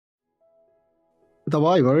The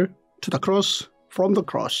Bible to the cross, from the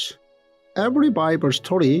cross. Every Bible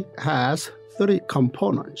story has three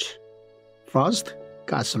components. First,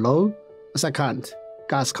 God's law. Second,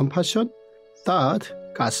 God's compassion. Third,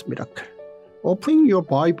 God's miracle. Opening your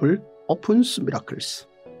Bible opens miracles.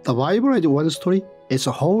 The Bible as one story is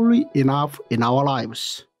wholly enough in our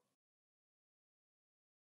lives.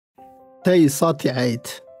 Day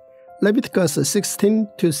 38, Leviticus 16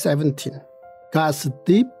 to 17. God's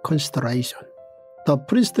deep consideration. The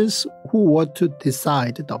priests who were to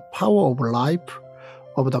decide the power of life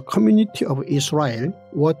of the community of Israel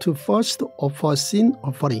were to first offer sin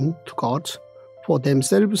offering to God for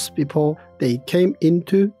themselves before they came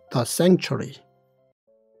into the sanctuary.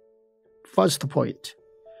 First point.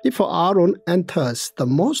 If Aaron enters the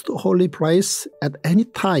most holy place at any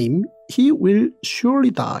time, he will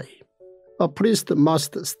surely die. A priest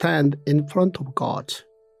must stand in front of God.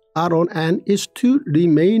 Aaron and his two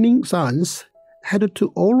remaining sons had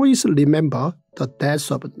to always remember the deaths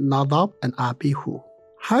of Nadab and Abihu.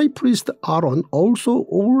 High priest Aaron also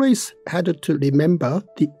always had to remember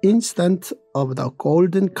the incident of the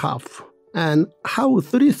golden calf and how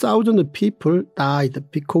 3,000 people died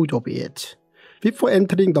because of it. Before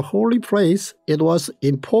entering the holy place, it was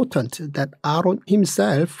important that Aaron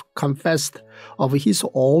himself confessed of his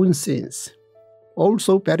own sins.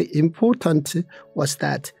 Also very important was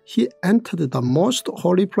that he entered the most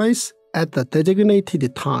holy place at the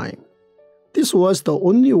designated time. This was the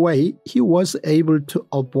only way he was able to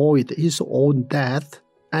avoid his own death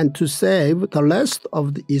and to save the rest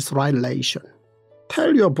of the Israel nation.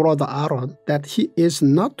 Tell your brother Aaron that he is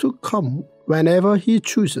not to come whenever he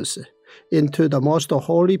chooses into the most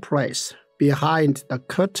holy place behind the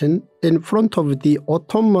curtain in front of the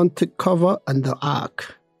atonement cover and the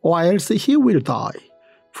ark, or else he will die,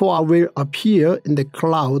 for I will appear in the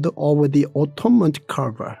cloud over the atonement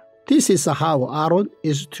cover. This is how Aaron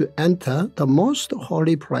is to enter the most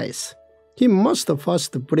holy place. He must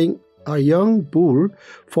first bring a young bull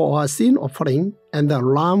for a sin offering and a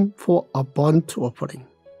lamb for a burnt offering.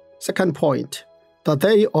 Second point, the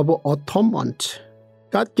Day of Atonement.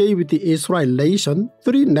 God gave the Israel nation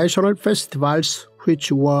three national festivals,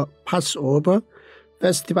 which were Passover,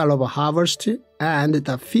 Festival of Harvest, and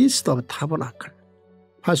the Feast of Tabernacle.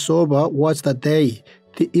 Passover was the day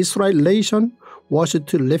the Israel nation was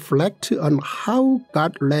to reflect on how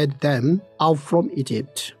God led them out from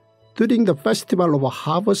Egypt. During the Festival of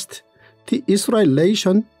Harvest, the Israel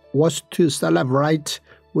nation was to celebrate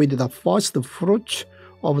with the first fruits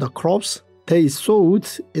of the crops they sowed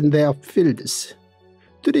in their fields.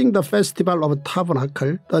 During the Festival of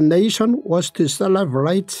Tabernacle, the nation was to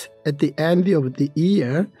celebrate at the end of the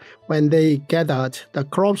year when they gathered the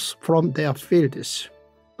crops from their fields.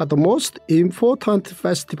 But the most important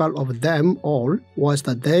festival of them all was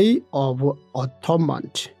the Day of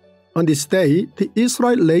Atonement. On this day, the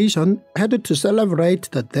Israel nation had to celebrate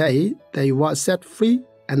the day they were set free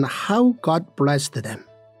and how God blessed them.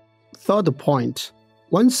 Third point,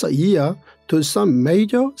 once a year do some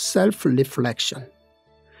major self-reflection.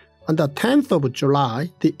 On the 10th of July,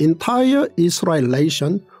 the entire Israel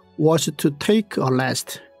nation was to take a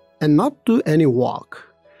rest and not do any work.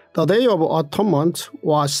 The Day of Atonement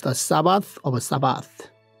was the Sabbath of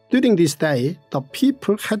Sabbath. During this day, the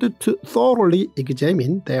people had to thoroughly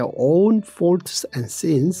examine their own faults and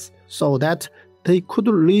sins so that they could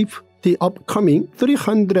live the upcoming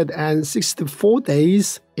 364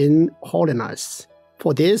 days in holiness.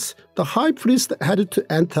 For this, the high priest had to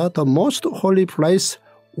enter the most holy place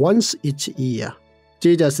once each year.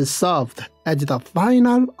 Jesus served as the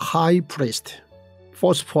final high priest.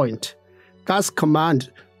 Fourth point, God's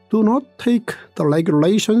command: do not take the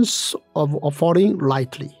regulations of offering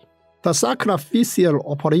lightly. The sacrificial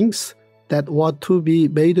offerings that were to be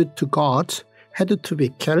made to God had to be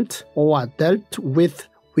killed or dealt with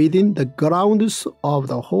within the grounds of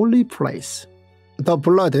the holy place. The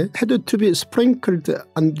blood had to be sprinkled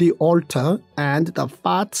on the altar and the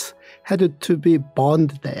fat had to be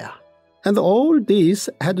burned there. And all this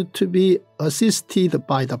had to be assisted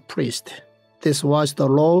by the priest. This was the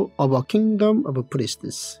law of a kingdom of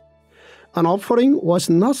priests. An offering was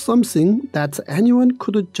not something that anyone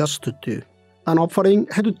could just do. An offering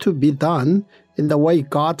had to be done in the way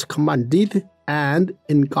God commanded and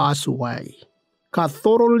in God's way. God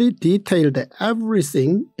thoroughly detailed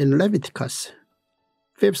everything in Leviticus.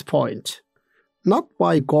 Fifth point, not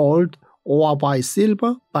by gold or by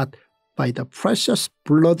silver, but by the precious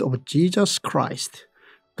blood of Jesus Christ.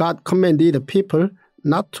 God commanded the people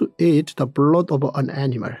not to eat the blood of an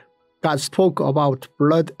animal. God spoke about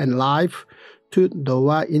blood and life to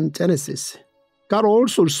Noah in Genesis. God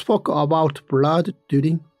also spoke about blood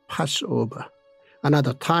during Passover.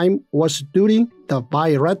 Another time was during the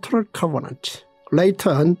bilateral covenant.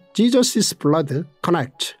 Later on, Jesus' blood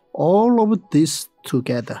connects all of this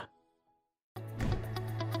together.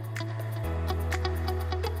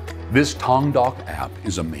 This Tongdok app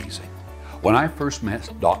is amazing. When I first met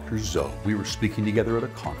Dr. Zoh, we were speaking together at a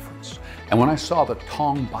conference. And when I saw the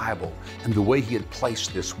Tong Bible and the way he had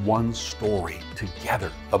placed this one story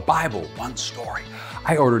together, the Bible, one story,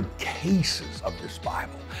 I ordered cases of this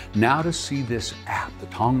Bible. Now to see this app, the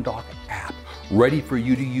Tongdok app, ready for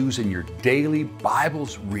you to use in your daily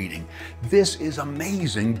Bible's reading, this is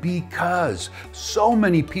amazing because so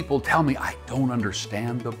many people tell me I don't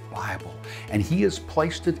understand the Bible. And he has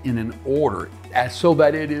placed it in an order so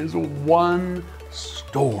that it is one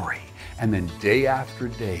story. And then day after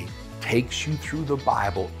day, takes you through the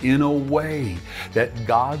Bible in a way that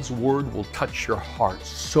God's Word will touch your heart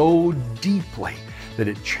so deeply that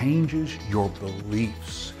it changes your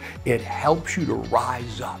beliefs. It helps you to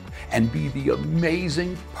rise up and be the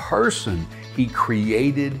amazing person He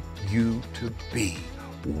created you to be.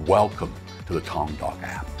 Welcome to the Tongdok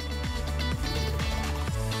app.